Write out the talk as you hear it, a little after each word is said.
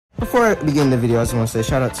before I begin the video, I just want to say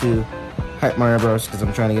shout out to Hype Mario Bros, because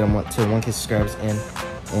I'm trying to get them to 1K subscribers,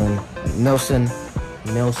 and Nelson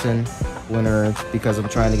Winner, because I'm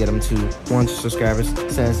trying to get them to 100 subscribers.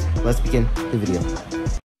 Since let's begin the video.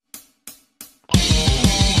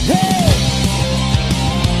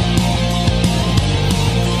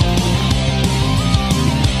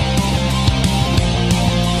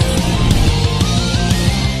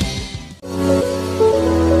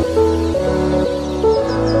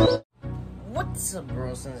 What's up,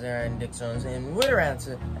 Brosons, Aaron Dixons, and we're around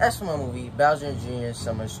to SML movie Bowser Jr.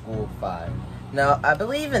 Summer School 5. Now, I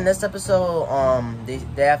believe in this episode,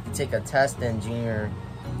 they have to take a test and Junior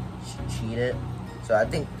cheated. So I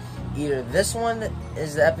think either this one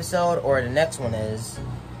is the episode or the next one is.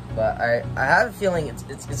 But I have a feeling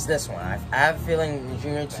it's this one. I have a feeling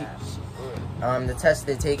Junior the test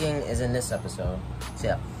they're taking is in this episode. So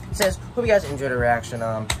yeah, it says, hope you guys enjoyed the reaction.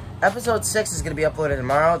 Episode 6 is going to be uploaded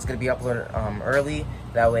tomorrow. It's going to be uploaded early.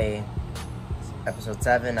 That way, episode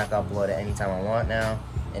 7, I can upload it anytime I want now.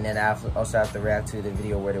 And then I also have to react to the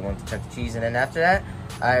video where they went to Chuck E. Cheese. And then after that,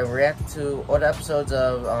 I react to all the episodes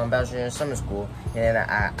of Bowser Jr. Summer School. And then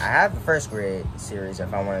I have the first grade series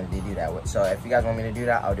if I wanted to do that with. So if you guys want me to do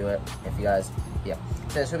that, I'll do it. If you guys, yeah.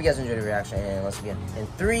 So hope you guys enjoyed the reaction. And let's begin. In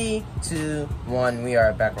 3, 2, 1, we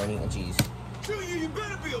are back on eating cheese. Junior, you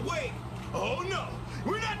better be awake. Oh no.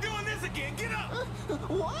 We're not doing this again. Get up.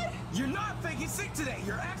 What? You're not faking sick today.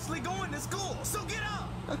 You're actually going to school. So get up.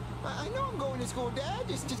 I know I'm going to school, Dad.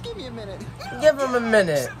 Just give me a minute. No, give him a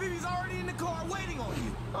minute. Baby's already in the car waiting on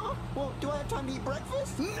you. Well, do I have time to eat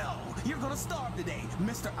breakfast? No, you're gonna starve today,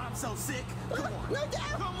 Mr. I'm so sick. Come on. No, Dad.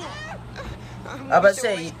 Come on. I was about to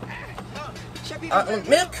say,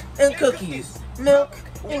 milk and cookies. Milk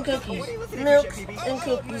and cookies. Milk and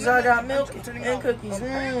cookies. I got milk and cookies.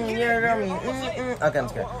 Yeah, I got me. Okay, I'm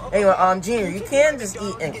scared. Anyway, Junior, you can just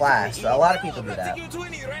eat in class. A lot of people do that.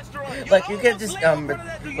 Like, you can just,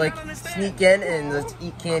 like, sneak in and just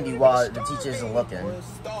eat candy while the teacher isn't looking.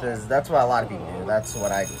 Because that's what a lot of people do. That's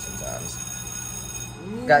what I do sometimes.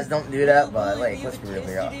 You guys don't do that, but, like, let's be real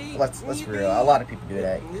here. Let's be real. A lot of people do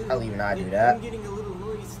that. Hell, even I do that.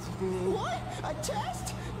 What? A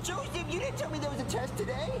test? Joseph, you didn't tell me there was a test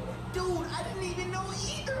today. Dude, I didn't even know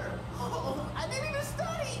either. I didn't even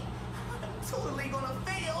study. I'm totally gonna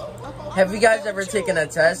fail. Have you guys ever taken a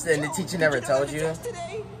test and the teacher never told you?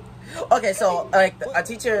 Okay, so, like, a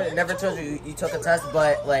teacher never told you you took a test,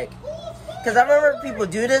 but, like, because I remember people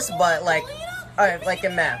do this, but, like, alright, like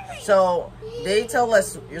in math. So, they tell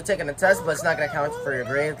us you're taking a test, but it's not going to count for your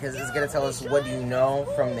grade, because it's going to tell us what you know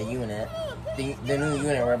from the unit, the new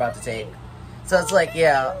unit we're about to take. So, it's like,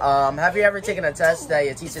 yeah, have you ever taken a test that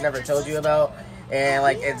your teacher never told you about, and,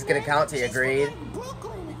 like, it's going to count to your grade?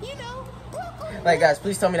 Like, guys,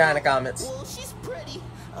 please tell me that in the comments. Well, she's pretty.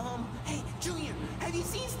 Hey, Junior, have you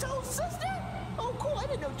seen Toad's sister? Oh, cool, I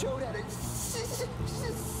didn't know Toad had a sister.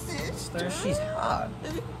 She's hot.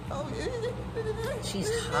 She's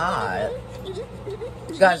hot.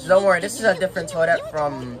 Guys, don't worry, this is a different Toadette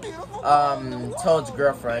from, Toad's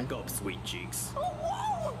girlfriend. Go, sweet cheeks. Oh,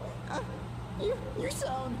 whoa! You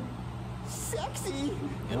sound sexy.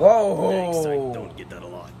 Whoa! I don't get that a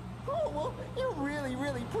lot. Oh, well, you're really,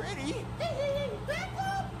 really pretty. Hey, back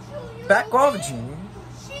up, Junior. Back off, Junior.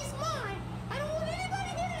 She's mine. I don't want anybody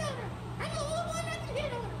hitting on her. I'm the only one that can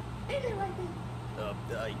hit on her. Ain't it right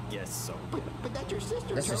there? I guess so. But that's your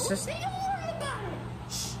sister, That's your Toad. sister. Don't worry about her.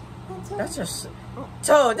 Shh. Don't tell That's her. your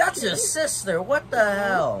Toad, that's your sister. What the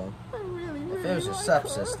hell? I really, If really it was your like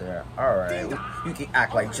stepsister, alright. You can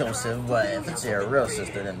act like Joseph, but if it's your real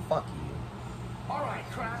sister, then fuck you. Alright,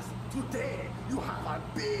 class. Today, you have a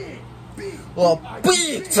big Well,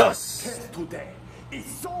 big test. test today.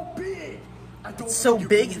 It's so big. I don't It's so think you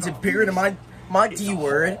big, can it's a complete bigger than my It's D a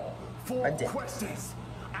word. whole 4 I did. questions.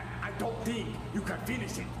 I don't think you can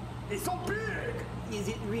finish it. It's so big. Is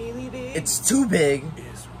it really big? It's too big.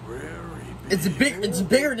 It's very big. It's big. It's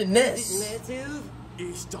bigger than Is this. it massive?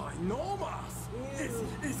 It's ginormous.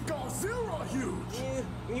 It's Godzilla huge.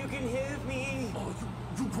 You can have me. Oh,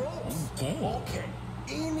 you gross. Okay. Okay.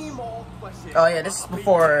 Any more questions? Oh yeah, this is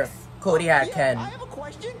before Cody had Yeah, Ken. I have a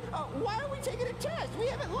question. Why are we taking a test? We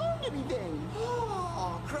haven't learned anything.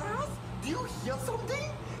 Oh, class, do you hear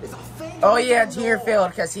something? It's a thing. Oh yeah, Junior failed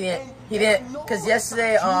because he didn't, because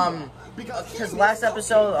yesterday, because last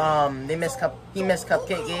episode, he missed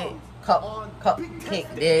Cupcake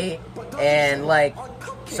Day, and like,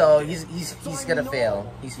 so he's gonna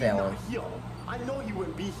fail. He's failing. I know you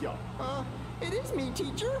will be here. It is me,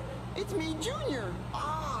 teacher. It's me, Junior.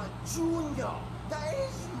 Ah, Junior, that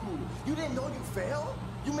is you. You didn't know you failed?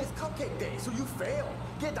 You missed Cupcake Day, so you failed.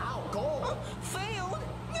 Get out, go. Failed?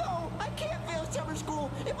 No,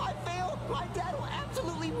 I fail, my dad will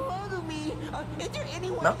absolutely murder me. Is there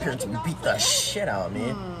anyone My parents would beat the shit out of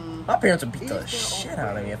me. My parents would beat the shit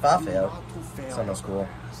out of me if I failed summer school.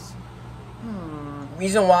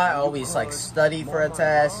 Reason why I always like study for a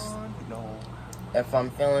test. If I'm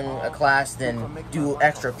failing a class, then do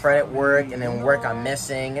extra credit work and then work on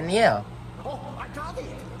missing, and yeah. Oh, I got it.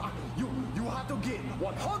 You have to get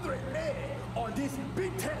 100 A on this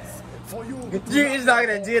big test for you. He's not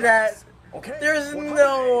gonna do that. Okay. There's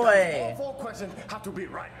no way. All 4 questions have to be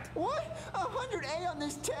right. What? 100 A on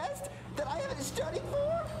this test that I haven't studied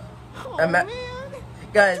for? Oh, I'm man.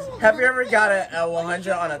 Guys, have you ever got a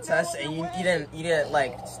 100 on a test and you didn't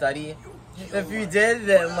like study? If you did,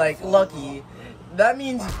 then like lucky. That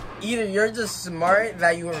means either you're just smart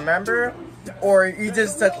that you remember, or you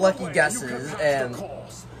just took lucky guesses and.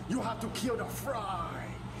 You have to kill the fry.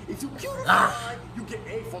 If you kill the fry, you get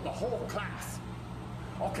A for the whole class.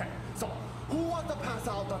 Okay, so who wants to pass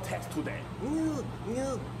out the test today?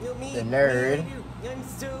 No, me. The nerd. I'm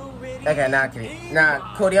so ready. Okay, not kidding.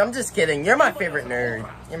 Nah, Cody, I'm just kidding. You're my favorite nerd.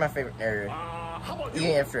 You're my favorite nerd. How about You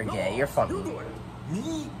ain't for gay. You're funny. You do it.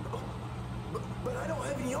 Me? But I don't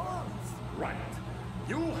have any arms. Right.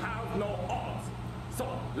 You have no arms.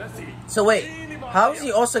 So let's see. So wait, how is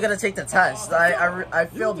he also gonna take the test? I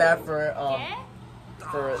feel bad for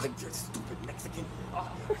the Stupid Mexican.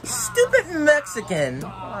 stupid Mexican.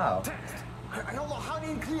 Wow. I don't know how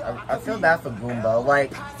to clear. I feel bad for Goomba.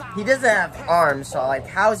 Like, he doesn't have arms, so like,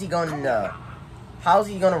 how's he gonna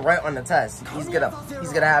write on the test? He's gonna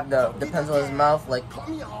have the pencil in his mouth, like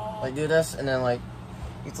do this, and then like,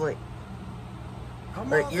 it's like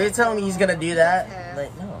you're telling me he's gonna do that?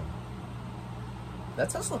 Like, no. That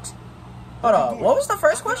test looks. Hold on. What was the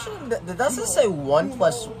first question? Did that just say 1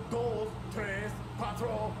 plus?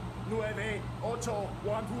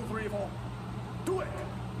 Do it.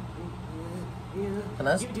 Can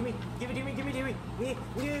I? Give it to me.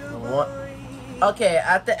 What? Okay,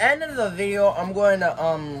 at the end of the video, I'm going to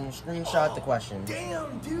screenshot the questions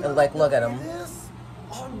Damn, dude. and like look at them.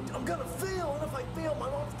 I'm gonna fail, and if I fail, my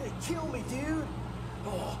mom's gonna kill me, dude.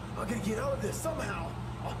 Oh, I gotta get out of this somehow.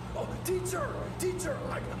 Oh, teacher,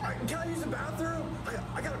 can I use the bathroom?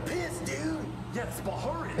 I gotta piss, dude. Yes, but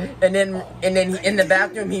hurry. And then in the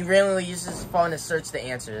bathroom, he randomly uses his phone to search the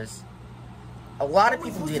answers. A lot of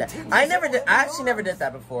people do that. I actually never did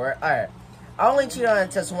that before. Alright. I only cheated on a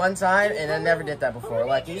test one time, and I never did that before.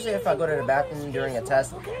 Like, usually if I go to the bathroom during a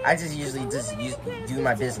test, I just usually do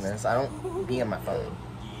my business. I don't be on my phone.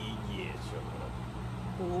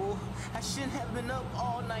 Oh, I shouldn't have been up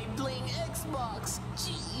all night playing Xbox.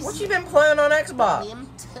 Jeez. What you been playing on Xbox?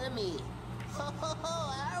 Timmy.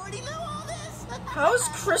 I already know all this. How's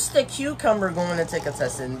Chris the Cucumber going to take a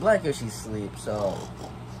test in Black Yoshi's sleep? So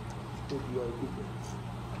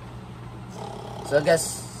I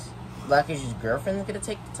guess Black Yoshi's girlfriend's gonna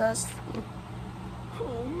take the test.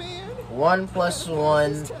 Oh man. 1 plus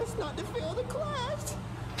 1. This test not to fail the class.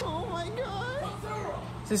 Oh my god.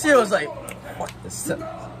 Cecilia was like, "What this test?"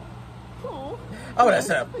 Oh. I would have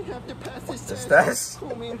said, I have to pass this "This test. test?"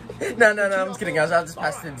 Oh man. No, I'm just kidding, guys. I'll just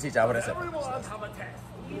pass it to the teacher. I would have said, Everyone have a test.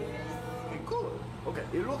 Good. Okay,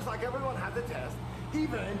 it looks like everyone has a test.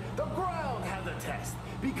 Even the ground has a test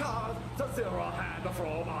because Cecilia had the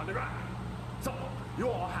frog on the ground. So you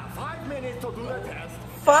all have 5 minutes to do the test.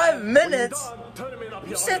 5 minutes? When you're done, turn them in up You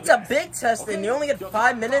here said on it's the a big test and you only get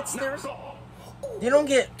 5 minutes? You don't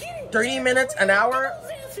get 30 minutes, an hour?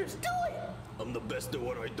 Those answers, do it. I'm the best at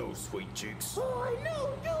what I do, sweet cheeks. Oh, I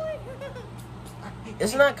know, do it.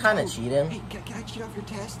 Isn't that kind of cheating? Hey, can I cheat off your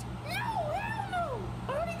test? No, hell no.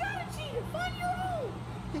 I already got a cheater. Find your own.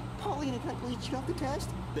 Hey, Paulina, can I please cheat off the test?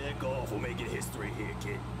 Back off, we're making history here,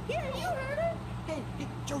 kid. Yeah, you heard her. Hey,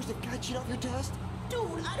 Joseph, can I cheat off your test? Dude,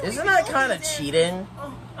 I don't Isn't even that know kind of these cheating?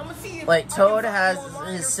 answers. I'ma see if Like, I can Toad find has them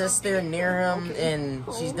online his or sister something. near him and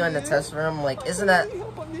she's doing the test for him. Like, isn't that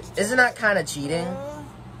Isn't kind of cheating?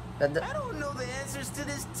 I don't know the answers to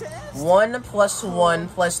this test. 1 plus 1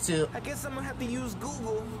 plus 2. I guess I'm gonna have to use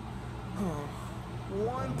Google.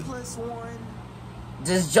 1 plus 1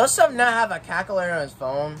 Does Joseph not have a calculator on his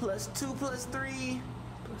phone? plus 2 plus 3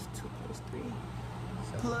 plus 2 plus 3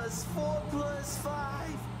 plus 4 plus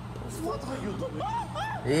 5 plus 4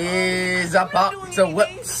 He's about to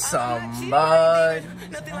whip somebody.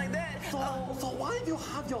 Nothing like that. So why do you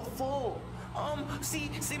have your phone?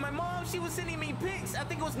 See, my mom, she was sending me pics. I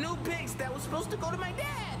think it was new pics that was supposed to go to my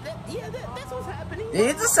dad. That's what's happening. Did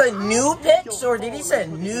he just say new pics or did he say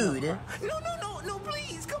nude? No,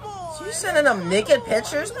 please, come on. So you sending him naked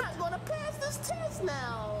pictures? I'm not gonna pass this test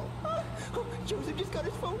now. Joseph just got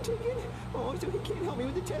his phone taken. Oh, so he can't help me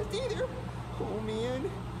with the test either. Oh man,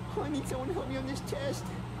 I need someone to help me on this test.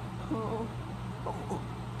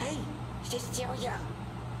 Hey, Cecilia.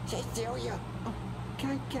 Cecilia. Oh,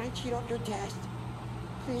 can I cheat off your test?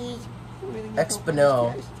 Please. I really need help on this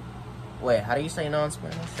Exponent. test. Wait, how do you say no in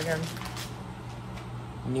Spanish again?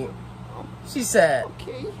 She said,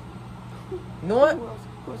 Okay. you know what?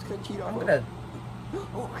 Who else can I cheat off I'm of? gonna...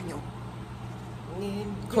 Oh, I know.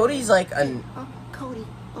 Cody's like a... Cody,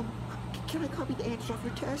 can I copy the answers off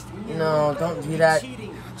your test? No, don't do that.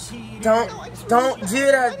 Cheating. Cheating. Don't do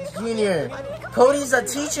that, Junior. Cody's a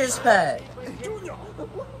teacher's pet. Hey, Junior,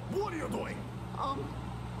 what are you doing?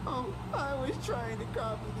 I was trying to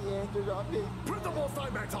copy the answers off his... Principal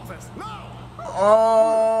Steinbeck's office, now!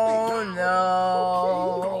 Oh,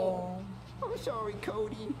 no. I'm sorry,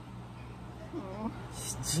 Cody. Oh,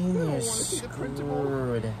 Junior's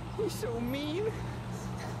screwed. he's so mean.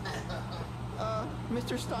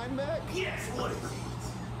 Mr. Steinbeck? Yes, what is it?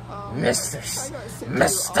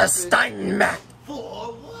 Mr. Steinbeck.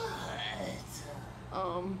 For what?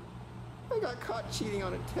 I got caught cheating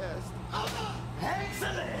on a test.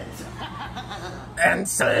 Excellent!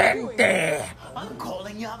 Excelente. I'm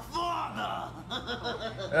calling your father!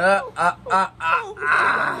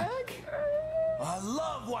 I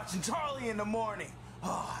love watching Charlie in the morning.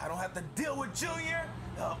 Oh, I don't have to deal with Junior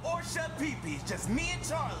or shut pee-pees. Just me and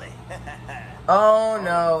Charlie. Oh,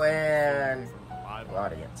 no, and...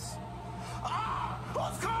 audience.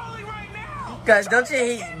 Who's calling right now? Guys, don't you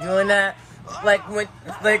hate doing that? Like when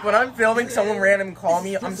I'm filming, someone random call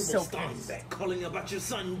me, I'm so pissed. Steinbeck calling about your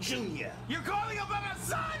son, Junior. You're calling about my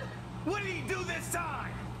son? What did he do this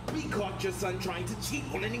time? We caught your son trying to cheat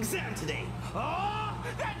on an exam today. Oh,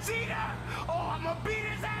 that cheater! Oh, I'm gonna beat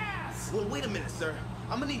his ass! Well, wait a minute, sir.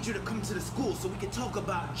 I'm gonna need you to come to the school so we can talk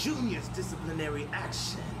about Junior's disciplinary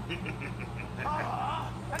action.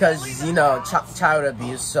 Because, you know, child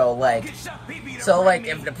abuse, so like,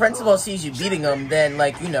 if the principal sees you beating him, then,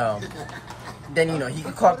 like, you know, he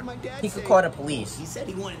could call the police. He said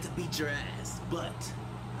he wanted to beat your ass, but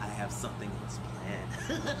I have something else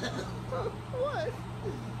planned. What?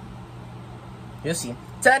 You see,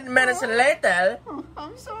 10 minutes later.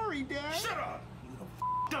 I'm sorry, Dad. Shut up! You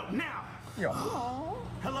f***ed up now!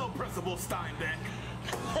 Hello, Principal Steinbeck.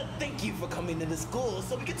 Thank you for coming to the school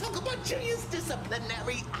so we can talk about Junior's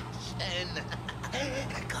disciplinary action.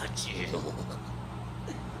 I got you.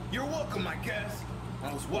 You're welcome, I guess.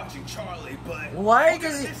 I was watching Charlie, but Why what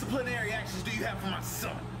does kind he? of disciplinary actions do you have for my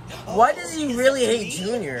son? Why does he really hate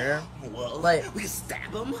Junior? Well, Like, we can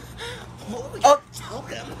stab him. Or we Oh. can choke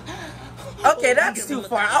him. Okay, Or that's give too him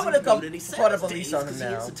far. I would've community called the service police days, on him 'cause he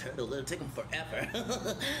now. is a turtle. It'll take him forever.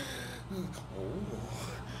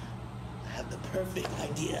 I have the perfect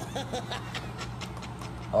idea.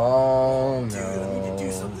 Oh Dude, I need to do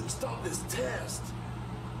no. something to stop this test.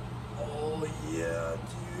 Oh, yeah,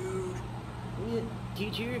 dude.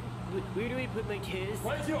 Teacher, where do I put my test?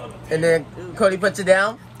 Why is he on the And then Cody puts it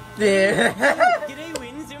down. Yeah. Did I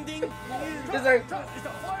win something? It's like,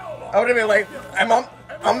 I would have been like,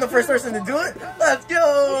 I'm the first person to do it. Let's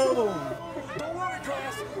go. Don't worry,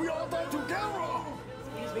 class. We all done together.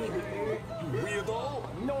 Excuse me,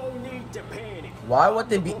 Weirdo. no need to panic. Why would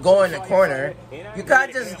they go in the corner? Y'all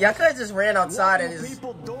could have just ran outside and just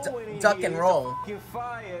People doing duck and roll. Get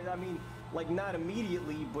fired. I mean, like not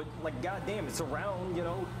immediately, but like goddamn, it's around. You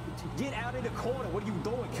know, get out of the corner. What are you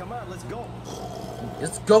doing? Come on, let's go.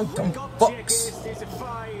 Let's go, dumb Wake up, fucks. jackass. There's a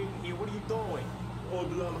fire in here. What are you doing? Oh,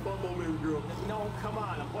 girl. No, come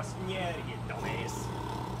on. I'm busting you out of here, dumbass.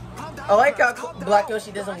 Calm down, I like how class, calm Black down.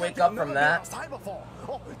 Yoshi doesn't I wake think up I've from never been that. outside before.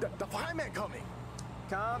 Oh, the fireman coming.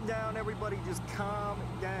 Calm down, everybody. Just calm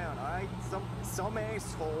down, all right? Some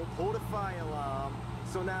asshole pulled a fire alarm.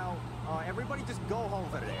 So now, everybody just go home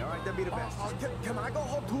for today, all right? That'd be the best. Can I go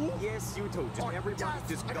home too? Yes, you too. Just everybody, Yes,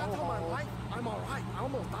 just I go gotta tell my home. wife I'm all right. I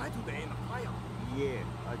almost died today in the fire. Yeah,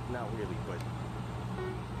 not really, but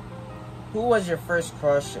Who was your first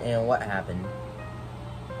crush and what happened?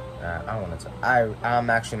 I want to. I'm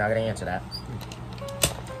actually not gonna answer that.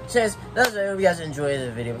 Since those of you guys enjoyed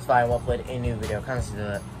the video, it's fine. We'll upload a new video. Kind of see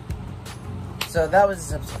that. So that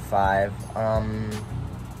was episode 5.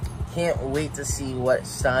 Can't wait to see what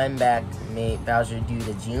Steinbeck made Bowser do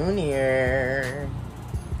to Junior.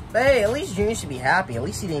 But hey, at least Junior should be happy. At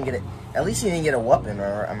least he didn't get it. At least he didn't get a whooping.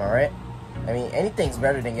 Or am I right? I mean, anything's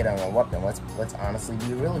better than getting a whooping. Let's honestly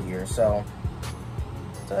be real here. So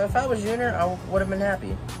if I was Junior, I would have been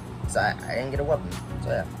happy. So I didn't get a whooping. So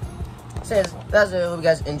yeah. Since that's it, hope you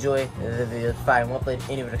guys enjoy the video. Fine, we'll play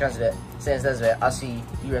any video comes to it. Since that's it, I'll see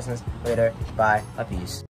you guys later. Bye. A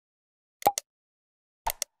peace.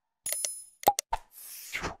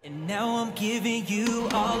 And now I'm giving you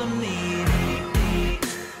all of me.